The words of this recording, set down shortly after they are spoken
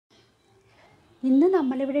ഇന്ന്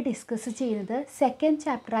നമ്മളിവിടെ ഡിസ്കസ് ചെയ്യുന്നത് സെക്കൻഡ്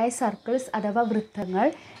ചാപ്റ്ററായ സർക്കിൾസ് അഥവാ വൃത്തങ്ങൾ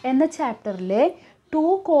എന്ന ചാപ്റ്ററിലെ 2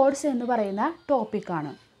 കോഡ്സ് എന്ന് പറയുന്ന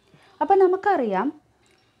ടോപ്പിക്കാണ്. അപ്പോൾ നമുക്കറിയാം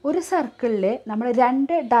ഒരു സർക്കിളിൽ നമ്മൾ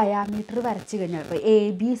 2 ഡയാമീറ്റർ വരച്ചു കഴിഞ്ഞാൽ ഇപ്പോൾ എ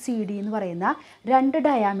ബി സി ഡി എന്ന് പറയുന്ന 2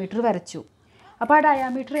 ഡയാമീറ്റർ വരച്ചു. അപ്പോൾ ആ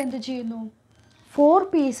ഡയാമീറ്റർ എന്ത് ചെയ്യുന്നു?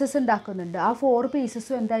 4 പീസസ് ഉണ്ടാക്കുന്നുണ്ട്. ആ 4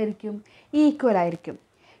 പീസസും എന്തായിരിക്കും? ഈക്വൽ ആയിരിക്കും.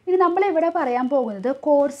 ഇനി നമ്മളിവിടെ പറയാൻ പോകുന്നത്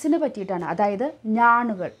കോഡ്സിനെ പറ്റിയിട്ടാണ്, അതായത്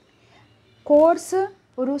ഞാണുകൾ. കോഡ്സ്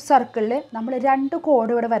ഒരു സർക്കിളിൽ നമ്മൾ 2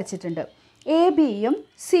 കോഡ് ഇവിടെ വരച്ചിട്ടുണ്ട്, എ ബിയും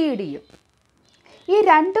സി ഡിയും. ഈ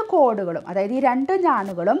 2 കോഡുകളും അതായത് ഈ 2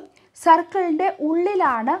 ഞാണുകളും സർക്കിളിൻ്റെ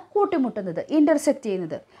ഉള്ളിലാണ് കൂട്ടിമുട്ടുന്നത്, ഇൻ്റർസെക്റ്റ്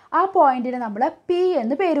ചെയ്യുന്നത്. ആ പോയിന്റിന് നമ്മൾ പി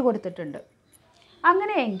എന്ന് പേര് കൊടുത്തിട്ടുണ്ട്.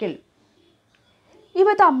 അങ്ങനെയെങ്കിൽ ഇവ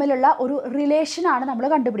തമ്മിലുള്ള ഒരു റിലേഷനാണ് നമ്മൾ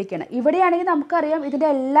കണ്ടുപിടിക്കുന്നത്. ഇവിടെയാണെങ്കിൽ നമുക്കറിയാം ഇതിൻ്റെ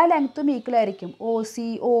എല്ലാ ലെങ്ത്തും ഈക്വൽ ആയിരിക്കും. O C,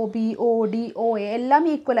 O B, O D, O A എല്ലാം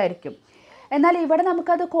ഈക്വൽ ആയിരിക്കും. എന്നാൽ ഇവിടെ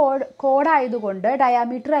നമുക്കത് കോഡായതുകൊണ്ട്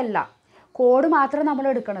ഡയാമീറ്റർ അല്ല, കോഡ് മാത്രം നമ്മൾ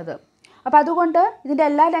എടുക്കുന്നത്. അപ്പോൾ അതുകൊണ്ട് ഇതിൻ്റെ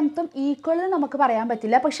എല്ലാ ലെങ്ത്തും ഈക്വൽ നമുക്ക് പറയാൻ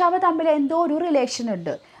പറ്റില്ല. പക്ഷെ അവ തമ്മിൽ എന്തോ ഒരു റിലേഷൻ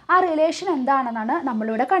ഉണ്ട്. ആ റിലേഷൻ എന്താണെന്നാണ്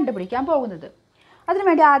നമ്മളിവിടെ കണ്ടുപിടിക്കാൻ പോകുന്നത്.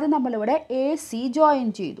 അതിനുവേണ്ടി ആദ്യം നമ്മളിവിടെ എ സി ജോയിൻ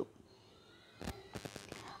ചെയ്തു.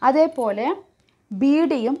 അതേപോലെ ബി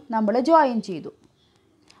ഡിയും നമ്മൾ ജോയിൻ ചെയ്തു.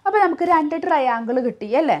 അപ്പോൾ നമുക്ക് 2 ട്രയാങ്കിൾ കിട്ടി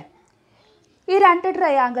അല്ലേ? ഈ 2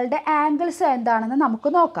 ട്രയാങ്കിളുടെ ആംഗിൾസ് എന്താണെന്ന്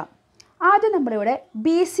നമുക്ക് നോക്കാം. ആദ്യം നമ്മളിവിടെ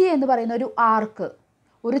ബി സി എന്ന് പറയുന്ന ഒരു ആർക്ക്,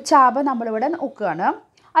 ഒരു ചാപ നമ്മളിവിടെ നോക്കുകയാണ്.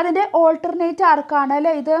 അതിൻ്റെ ഓൾട്ടർനേറ്റ് ആർക്കാണ്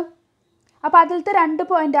അല്ലേ ഇത്? അപ്പോൾ അതിലത്തെ 2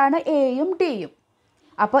 പോയിൻ്റാണ് എയും ഡിയും.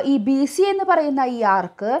 അപ്പോൾ ഈ ബി സി എന്ന് പറയുന്ന ഈ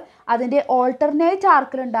ആർക്ക് അതിൻ്റെ ഓൾട്ടർനേറ്റ്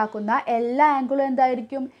ആർക്കിലുണ്ടാക്കുന്ന എല്ലാ ആംഗിളും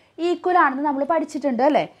എന്തായിരിക്കും? ഈക്വൽ ആണെന്ന് നമ്മൾ പഠിച്ചിട്ടുണ്ട്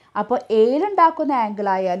അല്ലേ? അപ്പോൾ എയിലുണ്ടാക്കുന്ന ആംഗിൾ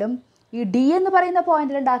ആയാലും ഈ ഡി എന്ന് പറയുന്ന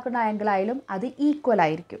പോയിന്റിൽ ഉണ്ടാക്കുന്ന ആംഗിൾ ആയാലും അത് ഈക്വൽ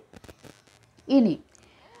ആയിരിക്കും. ഇനി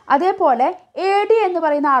അതേപോലെ എ ഡി എന്ന്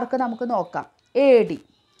പറയുന്ന ആർക്ക് നമുക്ക് നോക്കാം. എ ഡി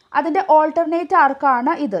അതിൻ്റെ ഓൾട്ടർനേറ്റ്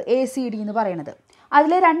ആർക്കാണ് ഇത് എ സി ഡി എന്ന് പറയുന്നത്.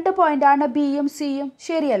 അതിലെ 2 പോയിൻ്റാണ് ബിയും സിയും,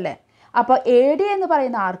 ശരിയല്ലേ? അപ്പോൾ എ ഡി എന്ന്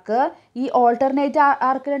പറയുന്ന ആർക്ക് ഈ ഓൾട്ടർനേറ്റ്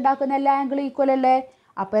ആർക്കിൽ ഉണ്ടാക്കുന്ന എല്ലാ ആംഗിളും ഈക്വൽ അല്ലേ?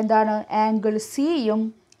 അപ്പോൾ എന്താണ്? ആംഗിൾ സിയും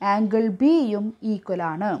ആംഗിൾ ബിയും ഈക്വൽ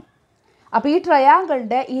ആണ്. അപ്പോൾ ഈ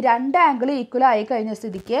ട്രയാങ്കിളിൻ്റെ ഈ 2 ആംഗിൾ ഈക്വൽ ആയി കഴിഞ്ഞ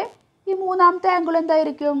സ്ഥിതിക്ക് ഈ മൂന്നാമത്തെ ആംഗിൾ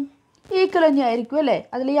എന്തായിരിക്കും? ഈക്വൽ തന്നെയായിരിക്കും അല്ലേ?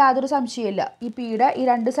 അതിൽ യാതൊരു സംശയമില്ല. ഈ പിയുടെ ഈ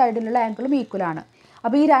 2 സൈഡിലുള്ള ആംഗിളും ഈക്വൽ ആണ്.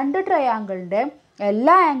 അപ്പോൾ ഈ 2 ട്രയാങ്കിളിൻ്റെ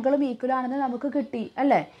എല്ലാ ആംഗിളും ഈക്വൽ ആണെന്ന് നമുക്ക് കിട്ടി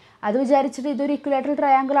അല്ലേ? അത് വിചാരിച്ചിട്ട് ഇതൊരു ഇക്വലേറ്ററൽ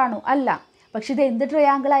ട്രയാങ്കിൾ ആണോ? അല്ല. പക്ഷെ ഇത് എന്ത്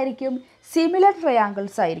ട്രയാങ്കിൾ ആയിരിക്കും? സിമിലർ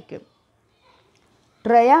ട്രയാങ്കിൾസ് ആയിരിക്കും.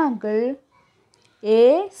 ട്രയാങ്കിൾ എ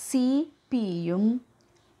സി പിയും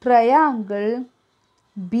ട്രയാങ്കിൾ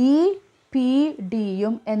ബി പി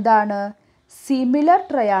ഡിയും എന്താണ്? സിമിലർ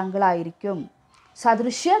ട്രയാങ്കിൾ ആയിരിക്കും,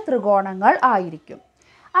 സദൃശ്യ ത്രികോണങ്ങൾ ആയിരിക്കും.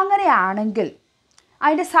 അങ്ങനെയാണെങ്കിൽ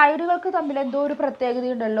അതിൻ്റെ സൈഡുകൾക്ക് തമ്മിൽ എന്തോ ഒരു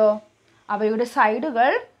പ്രത്യേകതയുണ്ടല്ലോ. അവയുടെ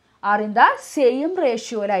സൈഡുകൾ ആർ ഇൻ ദ സെയിം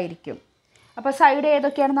റേഷ്യോയിലായിരിക്കും. അപ്പോൾ സൈഡ്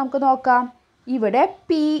ഏതൊക്കെയാണ് നമുക്ക് നോക്കാം. ഇവിടെ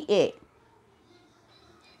പി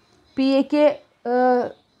എക്ക്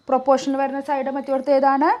പ്രൊപ്പോർഷണൽ വരുന്ന സൈഡ് മറ്റോടത്ത്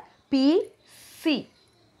ഏതാണ്? P C.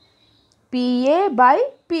 P A by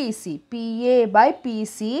P C, P A by P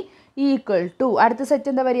C equal to അടുത്ത സെറ്റ്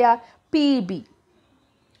എന്താ വരിക? പി ബി,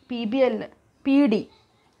 പി ബി അല്ല P D,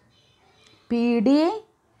 P D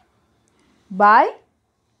by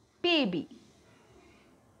P B.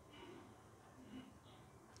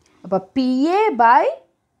 അപ്പോൾ P A by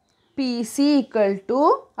P C equal to,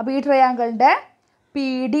 അപ്പോൾ ഈ ട്രയാങ്കിളിൻ്റെ P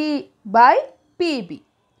D by P B.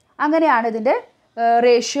 അങ്ങനെയാണ് ഇതിൻ്റെ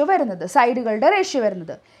ratio വരുന്നത്, സൈഡുകളുടെ റേഷ്യോ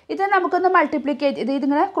വരുന്നത്. ഇത് നമുക്കൊന്ന് മൾട്ടിപ്ലിക്കേറ്റ്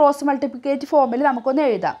ഇതിങ്ങനെ ക്രോസ് മൾട്ടിപ്ലിക്കേറ്റ് ഫോമിൽ നമുക്കൊന്ന്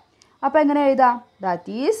എഴുതാം. അപ്പോൾ എങ്ങനെ എഴുതാം?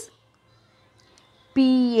 That is P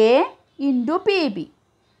A into P B,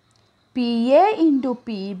 P A into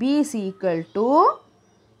P B is equal to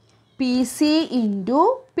P C into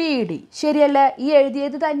P D. ശരിയല്ലേ? ഈ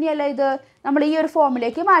എഴുതിയത് തന്നെയല്ല ഇത്, നമ്മൾ ഈ ഒരു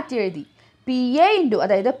ഫോമിലേക്ക് മാറ്റി എഴുതി. പി എ ഇൻറ്റു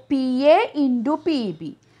അതായത് P A into P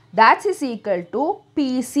B that's is equal to P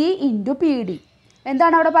C into P D.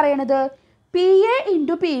 എന്താണ് അവിടെ പറയണത്? P A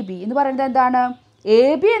into P B എന്ന് പറയുന്നത് എന്താണ്? എ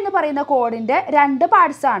ബി എന്ന് പറയുന്ന കോഡിൻ്റെ 2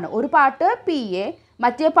 പാർട്സാണ്. ഒരു പാർട്ട് പി എ,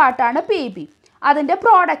 മറ്റേ പാർട്ടാണ് പി ബി. അതിൻ്റെ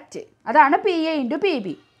പ്രോഡക്റ്റ് അതാണ് P A into P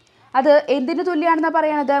B. അത് എന്തിന് തുല്യമാണെന്നാണ്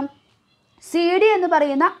പറയണത്? സി ഡി എന്ന്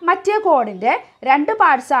പറയുന്ന മറ്റേ കോഡിൻ്റെ 2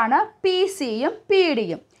 പാർട്സാണ് പി സിയും പി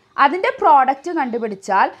ഡിയും. അതിൻ്റെ പ്രോഡക്റ്റ്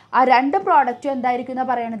കണ്ടുപിടിച്ചാൽ ആ 2 പ്രോഡക്റ്റും എന്തായിരിക്കും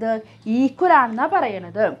എന്നാണ് പറയണത്? ഈക്വൽ ആണെന്നാണ്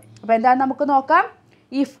പറയണത്. അപ്പോൾ എന്താണെന്ന് നമുക്ക് നോക്കാം.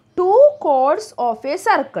 If 2 chords of A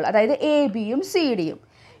circle, അതായത് എ ബിയും സി ഡിയും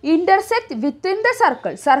ഇൻ്റർസെക്റ്റ് വിത്തിൻ ദ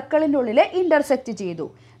സർക്കിൾ, സർക്കിളിൻ്റെ ഉള്ളിൽ ഇൻ്റർസെക്റ്റ് ചെയ്തു,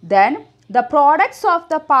 then the products of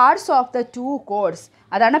the parts of the 2 codes,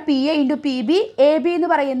 അതാണ് P A into P B. A B എന്ന്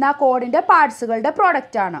പറയുന്ന കോഡിൻ്റെ പാർട്സുകളുടെ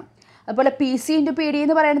പ്രോഡക്റ്റാണ്. അതുപോലെ P C into P D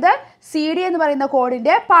എന്ന് പറയുന്നത് സി ഡി എന്ന് പറയുന്ന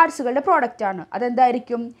കോഡിൻ്റെ പാർട്സുകളുടെ പ്രോഡക്റ്റ് ആണ്.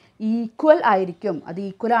 അതെന്തായിരിക്കും? ഈക്വൽ ആയിരിക്കും. അത്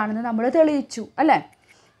ഈക്വൽ ആണെന്ന് നമ്മൾ തെളിയിച്ചു അല്ലേ?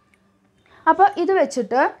 അപ്പോൾ ഇത്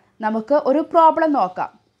വെച്ചിട്ട് നമുക്ക് ഒരു പ്രോബ്ലം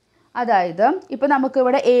നോക്കാം. അതായത് ഇപ്പോൾ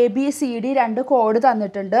നമുക്കിവിടെ A B C D 2 code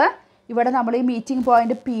തന്നിട്ടുണ്ട്. ഇവിടെ നമ്മൾ ഈ മീറ്റിംഗ്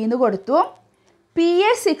പോയിൻ്റ് പി എന്ന് കൊടുത്തു. പി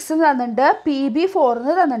എ 6 തന്നിട്ടുണ്ട്, പി ബി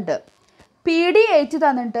 4 തന്നിട്ടുണ്ട്, പി ഡി 8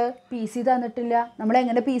 തന്നിട്ട് പി സി തന്നിട്ടില്ല.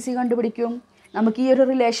 നമ്മളെങ്ങനെ പി സി കണ്ടുപിടിക്കും? നമുക്ക് ഈ ഒരു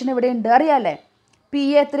റിലേഷൻ ഇവിടെ ഉണ്ട്, അറിയാമല്ലേ? പി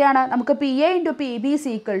എ എത്രയാണ്? നമുക്ക് P A into P B is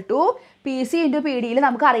equal to P C into P ഡിയിൽ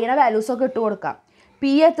നമുക്ക് അറിയുന്ന വാല്യൂസൊക്കെ ഇട്ട് കൊടുക്കാം.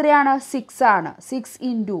 പി എത്രയാണ്? 6 ആണ്. 6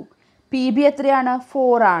 ഇൻറ്റു പി ബി എത്രയാണ്?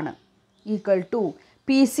 4 ആണ്. ഈക്വൽ ടു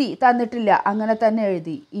പി സി തന്നിട്ടില്ല, അങ്ങനെ തന്നെ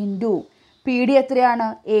എഴുതി, ഇൻറ്റു പി ഡി എത്രയാണ്?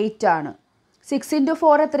 8 ആണ്. 6 ഇൻറ്റു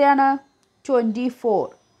 4 എത്രയാണ്? 24.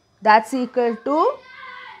 That's equal to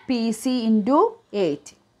P C into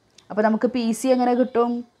 8. അപ്പോൾ നമുക്ക് പി സി എങ്ങനെ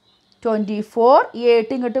കിട്ടും? 24. ഈ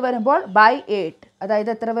 8 ഇങ്ങോട്ട് വരുമ്പോൾ ബൈ 8, അതായത്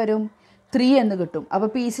എത്ര വരും? 3 എന്ന് കിട്ടും. അപ്പോൾ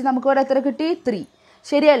പി സി നമുക്ക് ഇവിടെ എത്ര കിട്ടി? 3.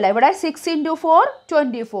 ശരിയല്ല? ഇവിടെ 6 ഇൻറ്റു 4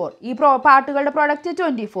 24. ഈ പാർട്ടുകളുടെ പ്രോഡക്റ്റ്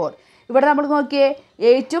 24. ഇവിടെ നമ്മൾ നോക്കിയേ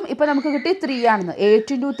 8ഉം ഇപ്പോൾ നമുക്ക് കിട്ടി 3 ആണെന്ന്.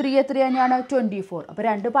 8 ഇൻറ്റു 3 എത്ര തന്നെയാണ്? 24. അപ്പോൾ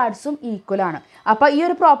 2 പാർട്സും ഈക്വൽ ആണ്. അപ്പോൾ ഈ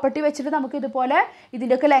ഒരു പ്രോപ്പർട്ടി വെച്ചിട്ട് നമുക്ക് ഇതുപോലെ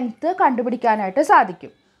ഇതിൻ്റെയൊക്കെ ലെങ്ത്ത് കണ്ടുപിടിക്കാനായിട്ട്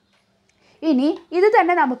സാധിക്കും. ഇനി ഇത്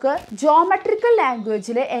തന്നെ നമുക്ക് ജോമെട്രിക്കൽ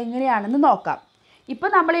ലാംഗ്വേജിൽ എങ്ങനെയാണെന്ന് നോക്കാം. ഇപ്പോൾ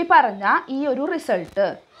നമ്മൾ ഈ പറഞ്ഞ ഈ ഒരു റിസൾട്ട്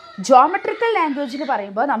ജോമെട്രിക്കൽ ലാംഗ്വേജിൽ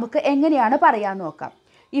പറയുമ്പോൾ നമുക്ക് എങ്ങനെയാണ് പറയാൻ നോക്കാം.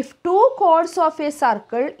 If 2 chords of A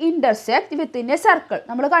circle intersect within A circle,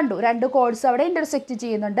 നമ്മൾ കണ്ടു 2 chords അവിടെ ഇൻ്റർസെക്റ്റ്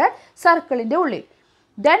ചെയ്യുന്നുണ്ട് സർക്കിളിൻ്റെ ഉള്ളിൽ.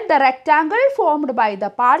 Then the rectangle formed by the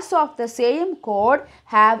parts of the same code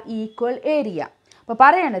have equal area. അപ്പോൾ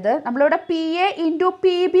പറയണത് നമ്മളിവിടെ P A into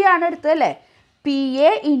P B ആണ് എടുത്തത് അല്ലേ? P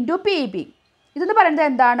A into P B. ഇതെന്ന് പറയുന്നത്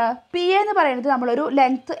എന്താണ്? പി എ എന്ന് പറയുന്നത് നമ്മളൊരു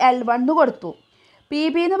ലെങ്ത്ത് L1 കൊടുത്തു, പി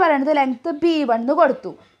ബി എന്ന് പറയുന്നത് ലെങ്ത്ത് B1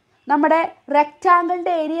 കൊടുത്തു. നമ്മുടെ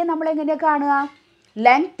റെക്റ്റാങ്കിളിൻ്റെ ഏരിയ നമ്മൾ എങ്ങനെയാണ് കാണുക?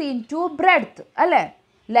 ലെങ്ത്ത് ഇൻറ്റു ബ്രെഡ്ത്ത് അല്ലേ?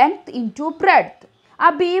 Length into breadth. ആ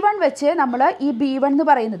B1 വെച്ച് നമ്മൾ ഈ B1 എന്ന്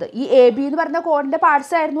പറയുന്നത് ഈ എ ബി എന്ന് പറയുന്ന കോഡിൻ്റെ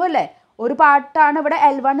പാർട്സ് ആയിരുന്നു അല്ലേ? ഒരു പാർട്ടാണ് ഇവിടെ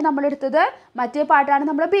L1 നമ്മൾ എടുത്തത്, മറ്റേ പാർട്ടാണ്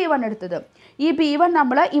നമ്മൾ B1 എടുത്തത്. ഈ B1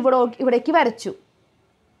 നമ്മൾ ഇവിടേക്ക് വരച്ചു.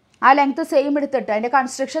 ആ ലെങ്ത്ത് സെയിം എടുത്തിട്ട് അതിൻ്റെ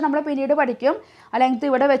കൺസ്ട്രക്ഷൻ നമ്മൾ പിന്നീട് പഠിക്കും. ആ ലെങ്ത്ത്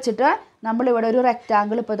ഇവിടെ വെച്ചിട്ട് നമ്മളിവിടെ ഒരു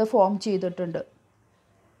റെക്റ്റാങ്കിൾ ഇപ്പോൾ ഇത് ഫോം ചെയ്തിട്ടുണ്ട്.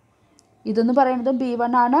 ഇതെന്ന് പറയുന്നത്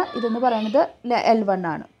B1 ആണ്, ഇതെന്ന് പറയുന്നത് L1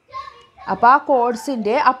 ആണ്. അപ്പോൾ ആ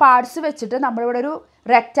കോഡ്സിൻ്റെ ആ പാർട്സ് വെച്ചിട്ട് നമ്മളിവിടെ ഒരു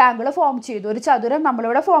റെക്റ്റാങ്കിൾ ഫോം ചെയ്തു, ഒരു ചതുരം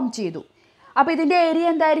നമ്മളിവിടെ ഫോം ചെയ്തു. അപ്പോൾ ഇതിൻ്റെ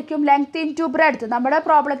ഏരിയ എന്തായിരിക്കും? Length into breadth. നമ്മുടെ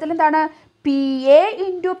പ്രോബ്ലത്തിൽ എന്താണ്? P A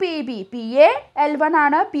into P B. P A L1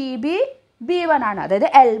 ആണ്, പി ബി B1 ആണ്. അതായത്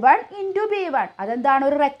L1 ഇൻറ്റു B1. അതെന്താണ്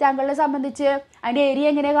ഒരു റെക്റ്റാങ്കിളിനെ സംബന്ധിച്ച്? അതിൻ്റെ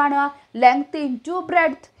ഏരിയ എങ്ങനെ കാണുക? Length into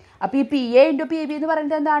breadth. അപ്പോൾ ഈ P A into P B എന്ന്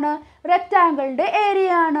പറയുന്നത് എന്താണ്? റെക്റ്റാങ്കിളിൻ്റെ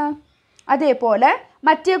ഏരിയ ആണ്. അതേപോലെ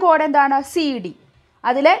മറ്റേ കോഡ് എന്താണ്? C D.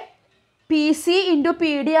 അതിൽ P C into P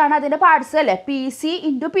D ആണ് അതിൻ്റെ പാർട്സ് അല്ലേ? P C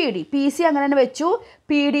into P D. P C അങ്ങനെ തന്നെ വെച്ചു.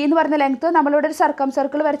 പി ഡി എന്ന് പറയുന്ന ലെങ്ത്ത് നമ്മളിവിടെ ഒരു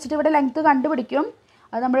സർക്കിൾ വരച്ചിട്ട് ഇവിടെ ലെങ്ത്ത് കണ്ടുപിടിക്കും.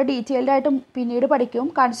 അത് നമ്മൾ ഡീറ്റെയിൽഡ് ആയിട്ടും പിന്നീട് പഠിക്കും,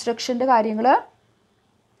 കൺസ്ട്രക്ഷൻ്റെ കാര്യങ്ങൾ.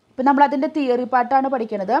 ഇപ്പം നമ്മളതിൻ്റെ തിയറി പാർട്ടാണ്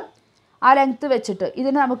പഠിക്കുന്നത്. ആ ലെങ്ത്ത് വെച്ചിട്ട്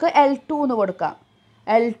ഇതിന് നമുക്ക് L2 എന്ന് കൊടുക്കാം.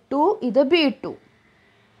 L2 ഇത് B2.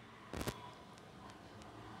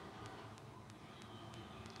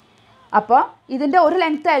 അപ്പോൾ ഇതിൻ്റെ ഒരു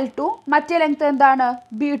ലെങ്ത്ത് L2, മറ്റേ ലെങ്ത്ത് എന്താണ്?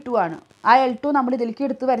 B2 ആണ്. ആ L2 നമ്മൾ ഇതിലേക്ക്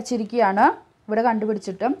എടുത്ത് വരച്ചിരിക്കുകയാണ് ഇവിടെ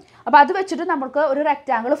കണ്ടുപിടിച്ചിട്ട്. അപ്പോൾ അത് വെച്ചിട്ട് നമുക്ക് ഒരു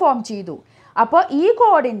റെക്റ്റാങ്കിൾ ഫോം ചെയ്തു. അപ്പോൾ ഈ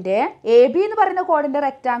കോഡിൻ്റെ എ ബി എന്ന് പറയുന്ന കോഡിൻ്റെ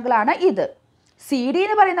റെക്റ്റാങ്കിളാണ് ഇത്, സി ഡി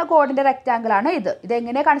എന്ന് പറയുന്ന കോഡിൻ്റെ റെക്റ്റാങ്കിളാണ് ഇത്.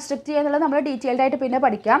 ഇതെങ്ങനെ കൺസ്ട്രക്ട് ചെയ്യുക എന്നുള്ളത് നമ്മൾ ഡീറ്റെയിൽഡ് ആയിട്ട് പിന്നെ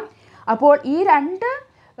പഠിക്കാം. അപ്പോൾ ഈ രണ്ട്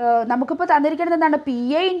നമുക്കിപ്പോൾ തന്നിരിക്കുന്നത് എന്താണ്? P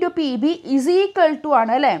A into P B is equal to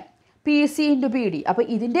ആണ് അല്ലേ? P C into P D. അപ്പോൾ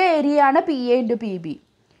ഇതിൻ്റെ ഏരിയ ആണ് P A into P B.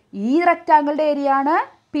 ഈ റെക്റ്റാങ്കിളുടെ ഏരിയ ആണ്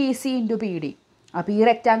P C into P D. അപ്പോൾ ഈ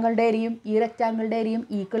റെക്റ്റാങ്കിളുടെ ഏരിയയും ഈ റെക്റ്റാങ്കിളുടെ ഏരിയയും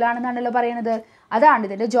ഈക്വൽ ആണെന്നാണല്ലോ പറയുന്നത്. അതാണ്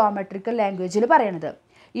ഇതിൻ്റെ ജോമെട്രിക്കൽ ലാംഗ്വേജിൽ പറയുന്നത്.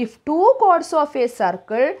 If 2 chords of A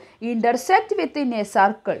circle intersect within A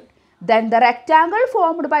circle then the rectangle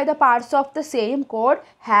formed by the parts of the same chord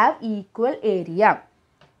have equal area.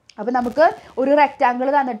 അപ്പോൾ നമുക്ക് ഒരു റെക്റ്റാങ്കിൾ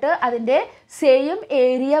തന്നിട്ട് അതിൻ്റെ സെയിം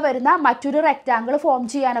ഏരിയ വരുന്ന മറ്റൊരു റെക്റ്റാങ്കിൾ ഫോം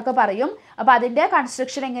ചെയ്യാനൊക്കെ പറയും. അപ്പോൾ അതിൻ്റെ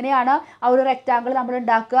കൺസ്ട്രക്ഷൻ എങ്ങനെയാണ് ആ ഒരു റെക്റ്റാങ്കിൾ നമ്മൾ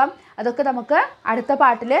ഉണ്ടാക്കുക, അതൊക്കെ നമുക്ക് അടുത്ത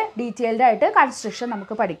പാർട്ടിൽ ഡീറ്റെയിൽഡ് ആയിട്ട് കൺസ്ട്രക്ഷൻ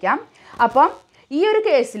നമുക്ക് പഠിക്കാം. അപ്പം ഈ ഒരു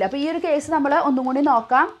കേസ് നമ്മൾ ഒന്നും കൂടി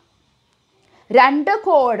നോക്കാം. 2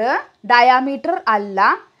 കോഡ് ഡയാമീറ്റർ അല്ല,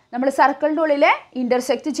 നമ്മൾ സർക്കിളിൻ്റെ ഉള്ളിൽ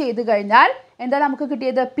ഇൻ്റർസെക്റ്റ് ചെയ്ത് കഴിഞ്ഞാൽ എന്താ നമുക്ക്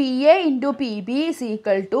കിട്ടിയത്? P A into P B is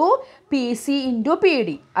equal to P C into P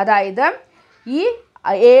D. അതായത് ഈ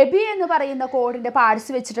എ ബി എന്ന് പറയുന്ന കോഡിൻ്റെ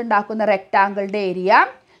പാർട്സ് വെച്ചിട്ടുണ്ടാക്കുന്ന റെക്റ്റാങ്കിളുടെ ഏരിയ,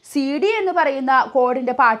 സി ഡി എന്ന് പറയുന്ന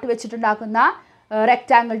കോഡിൻ്റെ പാർട്ട് വെച്ചിട്ടുണ്ടാക്കുന്ന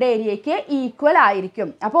റെക്റ്റാങ്കിളുടെ ഏരിയയ്ക്ക് ഈക്വൽ ആയിരിക്കും.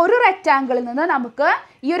 അപ്പോൾ ഒരു റെക്റ്റാങ്കിളിൽ നിന്ന് നമുക്ക്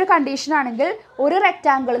ഈ ഒരു കണ്ടീഷൻ ആണെങ്കിൽ ഒരു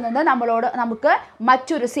റെക്റ്റാങ്കിളിൽ നിന്ന് നമുക്ക്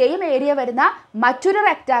മറ്റൊരു സെയിം ഏരിയ വരുന്ന മറ്റൊരു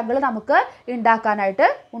റെക്റ്റാങ്കിൾ നമുക്ക്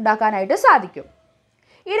ഉണ്ടാക്കാനായിട്ട് സാധിക്കും.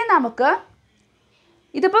 ഇനി നമുക്ക്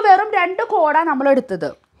ഇതിപ്പോൾ വെറും 2 കോഡാണ് നമ്മൾ എടുത്തത്.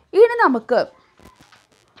 ഇനി നമുക്ക്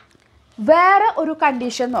വേറെ ഒരു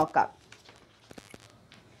കണ്ടീഷൻ നോക്കാം.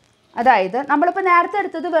 അതായത് നമ്മളിപ്പോൾ നേരത്തെ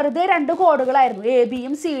എടുത്തത് വെറുതെ 2 കോഡുകളായിരുന്നു, എ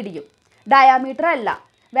ബിയും സി ഡിയും, ഡയാമീറ്റർ അല്ല,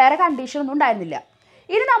 വേറെ കണ്ടീഷൻ ഒന്നും ഉണ്ടായിരുന്നില്ല.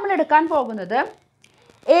 ഇനി നമ്മൾ എടുക്കാൻ പോകുന്നത്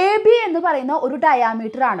എ ബി എന്ന് പറയുന്ന ഒരു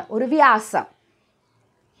ഡയാമീറ്റർ ആണ്, ഒരു വ്യാസം.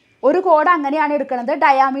 ഒരു കോഡ് അങ്ങനെയാണ് എടുക്കുന്നത്,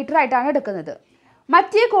 ഡയാമീറ്റർ ആയിട്ടാണ് എടുക്കുന്നത്.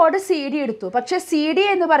 മറ്റേ കോഡ് സി ഡി എടുത്തു. പക്ഷെ സി ഡി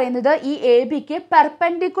എന്ന് പറയുന്നത് ഈ എ ബിക്ക്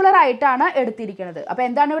പെർപെൻഡിക്കുലർ ആയിട്ടാണ് എടുത്തിരിക്കുന്നത്. അപ്പോൾ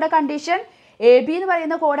എന്താണ് ഇവിടെ കണ്ടീഷൻ? എ ബി എന്ന്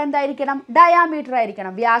പറയുന്ന കോഡ് എന്തായിരിക്കണം? ഡയാമീറ്റർ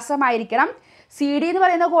ആയിരിക്കണം, വ്യാസമായിരിക്കണം. സി ഡി എന്ന്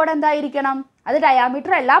പറയുന്ന കോഡ് എന്തായിരിക്കണം? അത്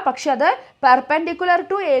ഡയാമീറ്റർ അല്ല, പക്ഷെ അത് പെർപെൻഡിക്കുലർ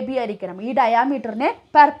ടു എ ബി ആയിരിക്കണം, ഈ ഡയാമീറ്ററിന്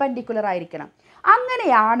പെർപെൻഡിക്കുലർ ആയിരിക്കണം.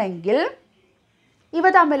 അങ്ങനെയാണെങ്കിൽ ഇവ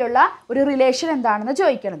തമ്മിലുള്ള ഒരു റിലേഷൻ എന്താണെന്ന്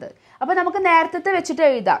ചോദിക്കുന്നത്. അപ്പോൾ നമുക്ക് നേരത്തെ വെച്ചിട്ട്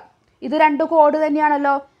എഴുതാം. ഇത് 2 കോഡ്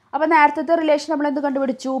തന്നെയാണല്ലോ. അപ്പോൾ നേരത്തെ റിലേഷൻ നമ്മൾ എന്ത്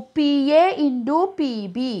കണ്ടുപിടിച്ചു? P A into P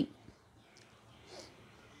B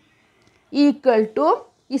equal to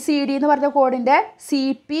ഈ സി ഡി എന്ന് പറഞ്ഞ കോഡിൻ്റെ C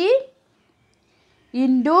P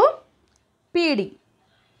into P D,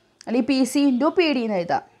 അല്ലെങ്കിൽ P C into P D എന്ന്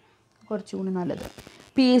എഴുതാം, കുറച്ചുകൂടി നല്ലത്.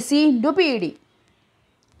 P C into P D.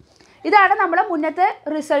 ഇതാണ് നമ്മുടെ മുന്നത്തെ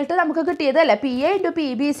റിസൾട്ട് നമുക്ക് കിട്ടിയത് അല്ലേ? P A into P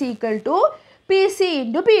B is equal to P C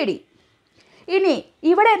into P D. ഇനി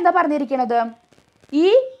ഇവിടെ എന്താ പറഞ്ഞിരിക്കുന്നത്? ഈ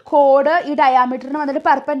കോഡ് ഈ ഡയാമീറ്ററിന് വന്നിട്ട്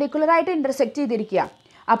പെർപെൻഡിക്കുലർ ആയിട്ട് ഇൻ്റർസെക്റ്റ് ചെയ്തിരിക്കുക.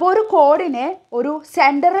 അപ്പോൾ ഒരു കോഡിന് ഒരു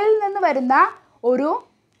സെൻറ്ററിൽ നിന്ന് വരുന്ന ഒരു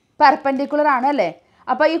പെർപെൻഡിക്കുലർ ആണ് അല്ലേ?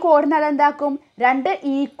 അപ്പോൾ ഈ കോഡിന് അതെന്താക്കും? 2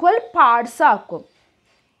 ഈക്വൽ പാർട്സ് ആക്കും.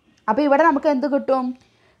 അപ്പോൾ ഇവിടെ നമുക്ക് എന്ത് കിട്ടും?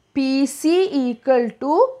 P C equal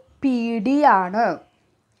to P D ആണ്.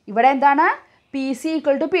 ഇവിടെ എന്താണ്? P C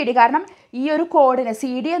equal to P D. കാരണം ഈ ഒരു കോഡിന്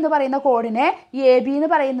സി ഡി എന്ന് പറയുന്ന കോഡിന് എ ബി എന്ന്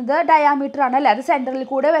പറയുന്നത് ഡയാമീറ്റർ ആണ് അല്ലേ? അത് സെൻറ്ററിൽ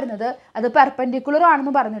കൂടെ വരുന്നത്, അത് പെർപെൻഡിക്കുലർ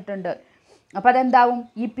ആണെന്ന് പറഞ്ഞിട്ടുണ്ട്. അപ്പോൾ അതെന്താവും?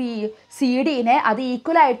 ഈ സി ഡിനെ അത്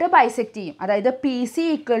ഈക്വലായിട്ട് ബൈസെക്റ്റ് ചെയ്യും. അതായത് P C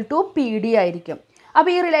equal to P D ആയിരിക്കും.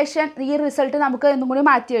 അപ്പോൾ ഈ റിസൾട്ട് നമുക്ക് എന്നും കൂടി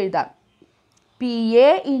മാറ്റി എഴുതാം. P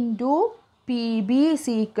A into P B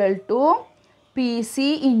is equal to P C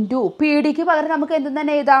into P ഡിക്ക് പകരം നമുക്ക് എന്തെന്ന്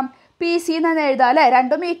തന്നെ എഴുതാം? പി സി എന്ന് തന്നെ എഴുതാം അല്ലേ?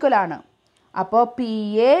 രണ്ടും ഈക്വലാണ്. അപ്പോൾ P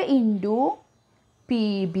A into P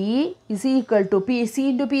B is equal to P C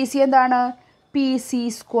into P C എന്താണ്? P C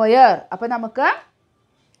square. അപ്പോൾ നമുക്ക്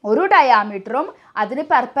ഒരു ഡയാമീറ്ററും അതിന്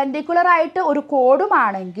പെർപെൻഡിക്കുലർ ആയിട്ട് ഒരു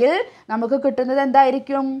കോഡുമാണെങ്കിൽ നമുക്ക് കിട്ടുന്നത്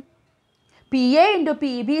എന്തായിരിക്കും? P A into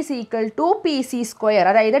P B is equal to P C square.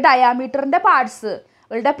 അതായത് ഡയാമീറ്ററിൻ്റെ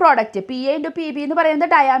പാർട്സുകളുടെ product. P A into P B എന്ന്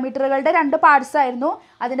പറയുന്നത് ഡയാമീറ്ററുകളുടെ 2 പാർട്സ് ആയിരുന്നു,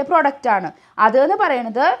 അതിൻ്റെ പ്രൊഡക്റ്റാണ്. അതെന്ന്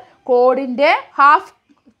പറയുന്നത് കോഡിൻ്റെ ഹാഫ്,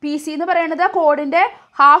 പി സി എന്ന് പറയുന്നത് കോഡിൻ്റെ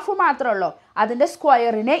ഹാഫ് മാത്രമേ ഉള്ളൂ, അതിൻ്റെ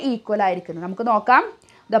സ്ക്വയറിന് ഈക്വൽ ആയിരിക്കുന്നു. നമുക്ക് നോക്കാം.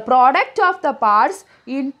 The product of the parts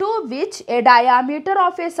into which a diameter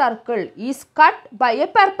of a circle is cut by a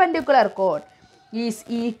perpendicular chord is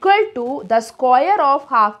equal to the square of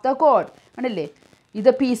half the chord. ആണല്ലേ? ഇത്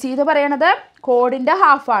പി സി എന്ന് പറയുന്നത് കോഡിൻ്റെ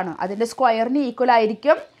ഹാഫാണ്, അതിൻ്റെ സ്ക്വയറിന് ഈക്വൽ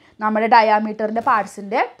ആയിരിക്കും നമ്മുടെ ഡയാമീറ്ററിൻ്റെ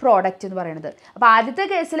പാർട്സിൻ്റെ പ്രോഡക്റ്റ് എന്ന് പറയുന്നത്. അപ്പോൾ ആദ്യത്തെ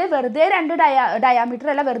കേസിൽ വെറുതെ 2 ഡയാമീറ്റർ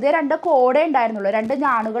അല്ല, വെറുതെ 2 കോഡേ ഉണ്ടായിരുന്നുള്ളൂ, 2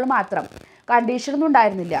 ഞാണുകൾ മാത്രം, കണ്ടീഷനൊന്നും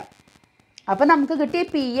ഉണ്ടായിരുന്നില്ല. അപ്പോൾ നമുക്ക് കിട്ടി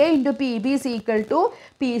P A into P B is equal to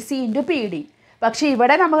P C into P D. പക്ഷേ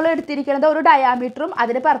ഇവിടെ നമ്മൾ എടുത്തിരിക്കുന്നത് ഒരു ഡയാമീറ്ററും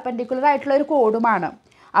അതിന് പെർപെൻഡിക്കുലർ ആയിട്ടുള്ള ഒരു കോഡുമാണ്.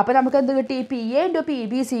 അപ്പോൾ നമുക്ക് എന്ത് കിട്ടി? P A into P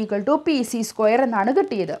B is equal to P C square എന്നാണ്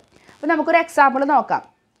കിട്ടിയത്. അപ്പോൾ നമുക്കൊരു എക്സാമ്പിൾ നോക്കാം.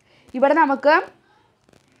 ഇവിടെ നമുക്ക്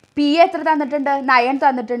പി എ എത്ര തന്നിട്ടുണ്ട്? 9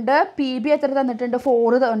 തന്നിട്ടുണ്ട്. പി ബി എത്ര തന്നിട്ടുണ്ട്?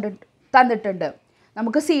 4 തന്നിട്ടുണ്ട്.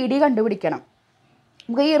 നമുക്ക് സി ഡി കണ്ടുപിടിക്കണം.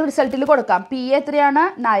 നമുക്ക് ഈ റിസൾട്ടിൽ കൊടുക്കാം. പി എ എത്രയാണ്?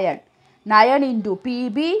 9 ഇൻറ്റു പി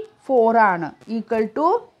ബി 4 ആണ്, equal to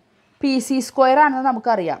P C square ആണെന്ന്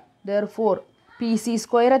നമുക്കറിയാം. therefore പി സി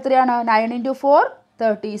സ്ക്വയർ എത്രയാണ്? 9 ഇൻറ്റു 4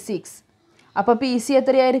 36. അപ്പോൾ പി സി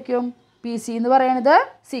എത്രയായിരിക്കും? പി സി എന്ന് പറയുന്നത്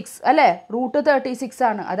 6 അല്ലേ? √36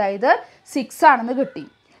 ആണ്, അതായത് 6 ആണെന്ന് കിട്ടി.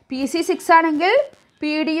 പി സി 6 ആണെങ്കിൽ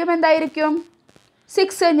പി ഡിയും എന്തായിരിക്കും?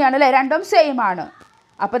 6 തന്നെയാണ് അല്ലേ? രണ്ടും സെയിം ആണ്.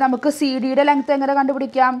 അപ്പോൾ നമുക്ക് സി ഡിയുടെ ലെങ്ത് എങ്ങനെ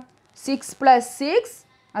കണ്ടുപിടിക്കാം? 6 + 6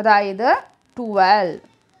 അതായത് 12.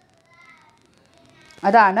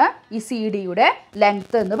 അതാണ് ഈ സി ഡിയുടെ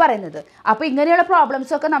ലെങ്ത് എന്ന് പറയുന്നത്. അപ്പോൾ ഇങ്ങനെയുള്ള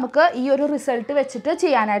പ്രോബ്ലംസൊക്കെ നമുക്ക് ഈ ഒരു റിസൾട്ട് വെച്ചിട്ട്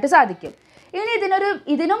ചെയ്യാനായിട്ട് സാധിക്കും. ഇനി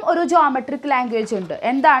ഇതിനും ഒരു ജോമെട്രിക് ലാംഗ്വേജ് ഉണ്ട്.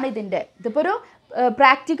 എന്താണ് ഇതിൻ്റെ? ഇതിപ്പോൾ ഒരു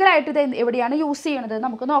പ്രാക്ടിക്കലായിട്ട് ഇത് എവിടെയാണ് യൂസ് ചെയ്യണത്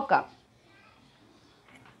നമുക്ക് നോക്കാം.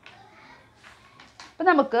 അപ്പം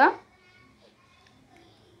നമുക്ക്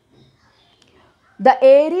The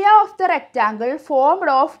area of the rectangle formed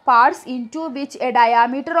of parts into which a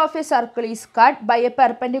diameter of a circle is cut by a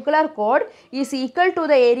perpendicular chord is equal to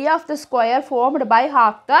the area of the square formed by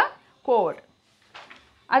half the chord.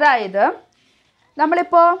 അതായത്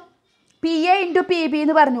നമ്മളിപ്പോൾ P A into P B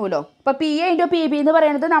എന്ന് പറഞ്ഞുല്ലോ. ഇപ്പോൾ P A into P B എന്ന്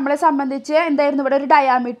പറയുന്നത് നമ്മളെ സംബന്ധിച്ച് എന്തായിരുന്നു, ഇവിടെ ഒരു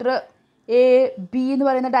ഡയാമീറ്റർ എ ബി എന്ന്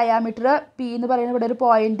പറയുന്ന ഡയാമീറ്റർ, പി എന്ന് പറയുന്ന ഇവിടെ ഒരു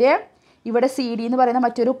പോയിൻറ്റ്, ഇവിടെ സി ഡി എന്ന് പറയുന്ന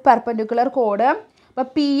മറ്റൊരു പെർപെൻഡിക്കുലർ കോഡ്. അപ്പോൾ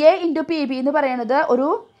P A into P B എന്ന് പറയുന്നത് ഒരു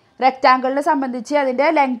റെക്റ്റാങ്കിളിനെ സംബന്ധിച്ച് അതിൻ്റെ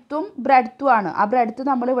ലെങ്ത്തും ബ്രെഡ്ത്തും ആണ്. ആ ബ്രെഡ്ത്ത്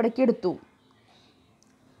നമ്മൾ ഇവിടേക്ക് എടുത്തു.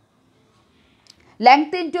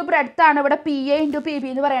 ലെങ്ത് ഇൻറ്റു ബ്രെഡ്ത്ത് ആണ് ഇവിടെ P A into P B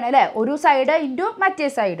എന്ന് പറയണത് അല്ലേ, ഒരു സൈഡ് ഇൻറ്റു മറ്റേ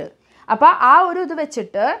സൈഡ്. അപ്പോൾ ആ ഒരു ഇത്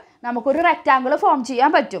വെച്ചിട്ട് നമുക്കൊരു റെക്റ്റാങ്കിൾ ഫോം ചെയ്യാൻ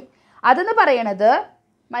പറ്റും. അതെന്ന് പറയണത്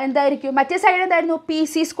എന്തായിരിക്കും, മറ്റേ സൈഡ് എന്തായിരുന്നു, പി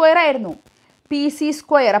സി സ്ക്വയർ ആയിരുന്നു, പി സി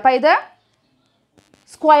സ്ക്വയർ. അപ്പോൾ ഇത്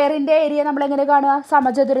സ്ക്വയറിൻ്റെ ഏരിയ നമ്മളെങ്ങനെ കാണുക,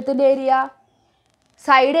 സമചതുരത്തിൻ്റെ ഏരിയ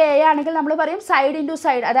സൈഡ് എ ആണെങ്കിൽ നമ്മൾ പറയും സൈഡ് ഇൻറ്റു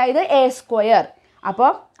സൈഡ്, അതായത് എ സ്ക്വയർ. അപ്പോൾ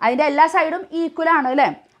അതിൻ്റെ എല്ലാ സൈഡും ഈക്വൽ ആണ് അല്ലേ.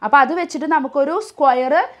 അപ്പോൾ അത് വെച്ചിട്ട് നമുക്കൊരു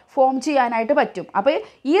സ്ക്വയർ ഫോം ചെയ്യാനായിട്ട് പറ്റും. അപ്പോൾ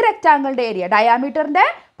ഈ റെക്റ്റാങ്കിളിൻ്റെ ഏരിയ, ഡയാമീറ്ററിൻ്റെ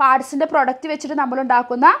പാർട്സിൻ്റെ പ്രൊഡക്റ്റ് വെച്ചിട്ട് നമ്മൾ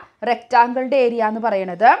ഉണ്ടാക്കുന്ന റെക്റ്റാങ്കിളിൻ്റെ ഏരിയ എന്ന്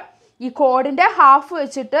പറയുന്നത് ഈ കോഡിൻ്റെ ഹാഫ്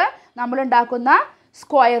വെച്ചിട്ട് നമ്മൾ ഉണ്ടാക്കുന്ന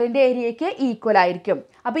സ്ക്വയറിൻ്റെ ഏരിയയ്ക്ക് ഈക്വൽ ആയിരിക്കും.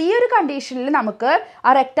 അപ്പോൾ ഈ ഒരു കണ്ടീഷനിൽ നമുക്ക്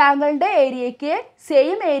ആ റെക്റ്റാങ്കിളിൻ്റെ ഏരിയയ്ക്ക്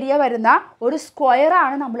സെയിം ഏരിയ വരുന്ന ഒരു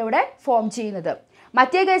സ്ക്വയറാണ് നമ്മളിവിടെ ഫോം ചെയ്യുന്നത്.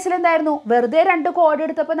 മറ്റേ കേസിൽ എന്തായിരുന്നു, വെറുതെ രണ്ട് കോഡ്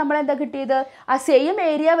എടുത്തപ്പോൾ നമ്മൾ എന്താ കിട്ടിയത്, ആ സെയിം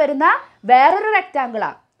ഏരിയ വരുന്ന വേറൊരു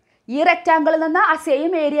റെക്റ്റാങ്കിളാണ്. ഈ റെക്റ്റാങ്കിളിൽ നിന്ന് ആ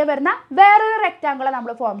സെയിം ഏരിയ വരുന്ന വേറൊരു റെക്റ്റാങ്കിളാണ്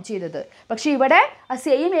നമ്മൾ ഫോം ചെയ്തത്. പക്ഷേ ഇവിടെ ആ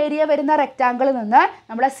സെയിം ഏരിയ വരുന്ന റെക്റ്റാങ്കിളിൽ നിന്ന്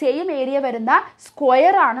നമ്മൾ ആ സെയിം ഏരിയ വരുന്ന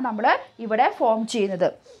സ്ക്വയറാണ് നമ്മൾ ഇവിടെ ഫോം ചെയ്യുന്നത്.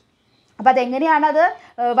 അപ്പോൾ അതെങ്ങനെയാണ് അത്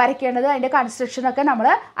വരയ്ക്കേണ്ടത്, അതിൻ്റെ കൺസ്ട്രക്ഷനൊക്കെ നമ്മൾ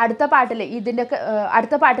അടുത്ത പാട്ടിൽ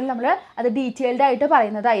അടുത്ത പാട്ടിൽ നമ്മൾ അത് ഡീറ്റെയിൽഡ് ആയിട്ട്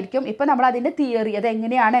പറയുന്നതായിരിക്കും. ഇപ്പോൾ നമ്മൾ അതിൻ്റെ തിയറി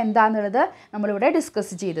അതെങ്ങനെയാണ് എന്താണെന്നുള്ളത് നമ്മളിവിടെ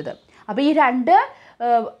ഡിസ്കസ് ചെയ്തത്. അപ്പോൾ ഈ രണ്ട്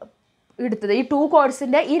എടുത്തത്, ഈ 2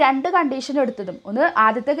 കോഡ്സിൻ്റെ ഈ 2 കണ്ടീഷൻ എടുത്തതും, ഒന്ന്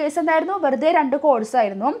ആദ്യത്തെ കേസ് എന്തായിരുന്നു, വെറുതെ 2 കോഡ്സ്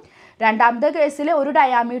ആയിരുന്നു. രണ്ടാമത്തെ കേസിൽ ഒരു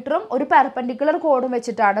ഡയാമീറ്ററും ഒരു പെർപെൻഡിക്കുലർ കോഡും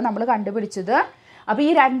വെച്ചിട്ടാണ് നമ്മൾ കണ്ടുപിടിച്ചത്. അപ്പോൾ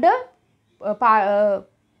ഈ 2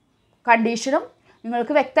 കണ്ടീഷനും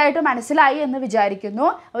നിങ്ങൾക്ക് വ്യക്തമായിട്ട് മനസ്സിലായി എന്ന് വിചാരിക്കുന്നു.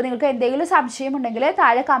 അപ്പോൾ നിങ്ങൾക്ക് എന്തെങ്കിലും സംശയമുണ്ടെങ്കിൽ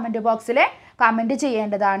താഴെ കമൻറ്റ് ബോക്സിൽ കമൻറ്റ്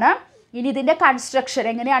ചെയ്യേണ്ടതാണ്. ഇനി ഇതിൻ്റെ കൺസ്ട്രക്ഷൻ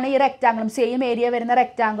എങ്ങനെയാണ്, ഈ റെക്റ്റാങ്കിളും സെയിം ഏരിയ വരുന്ന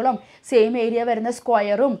റെക്റ്റാങ്കിളും സെയിം ഏരിയ വരുന്ന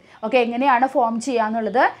സ്ക്വയറും ഒക്കെ എങ്ങനെയാണ് ഫോം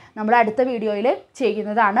ചെയ്യാന്നുള്ളത് നമ്മൾ അടുത്ത വീഡിയോയിൽ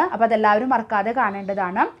ചെയ്യുന്നതാണ്. അപ്പോൾ അതെല്ലാവരും മറക്കാതെ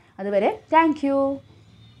കാണേണ്ടതാണ്. അതുവരെ താങ്ക്